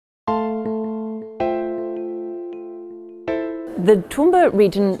The Toowoomba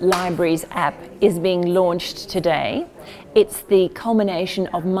Region Library's app is being launched today. It's the culmination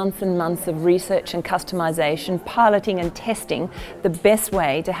of months and months of research and customisation, piloting and testing the best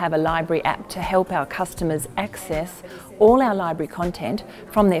way to have a library app to help our customers access all our library content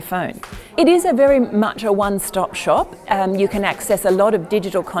from their phone. It is very much a one-stop shop. You can access a lot of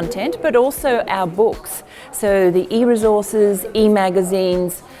digital content, but also our books. So the e-resources,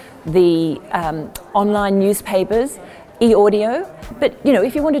 e-magazines, the online newspapers, e-audio, but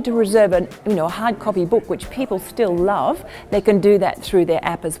if you wanted to reserve a hard copy book, which people still love, they can do that through their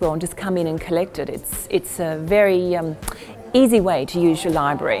app as well and just come in and collect it. It's a very easy way to use your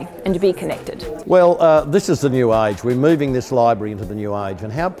library and to be connected. Well, this is the new age. We're moving this library into the new age,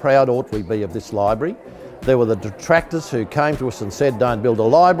 and how proud ought we be of this library? There were the detractors who came to us and said, don't build a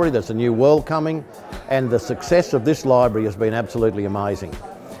library, there's a new world coming, and the success of this library has been absolutely amazing.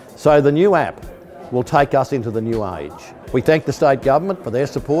 So the new app will take us into the new age. We thank the state government for their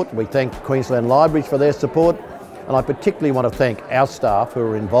support, we thank Queensland Libraries for their support, and I particularly want to thank our staff who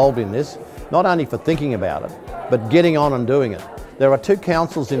are involved in this, not only for thinking about it, but getting on and doing it. There are 2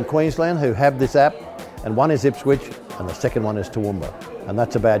 councils in Queensland who have this app, and one is Ipswich and the second one is Toowoomba, and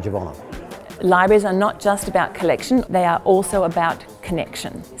that's a badge of honour. Libraries are not just about collection, they are also about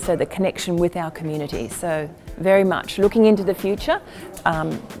connection, so the connection with our community. So very much looking into the future,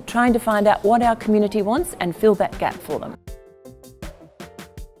 trying to find out what our community wants and fill that gap for them.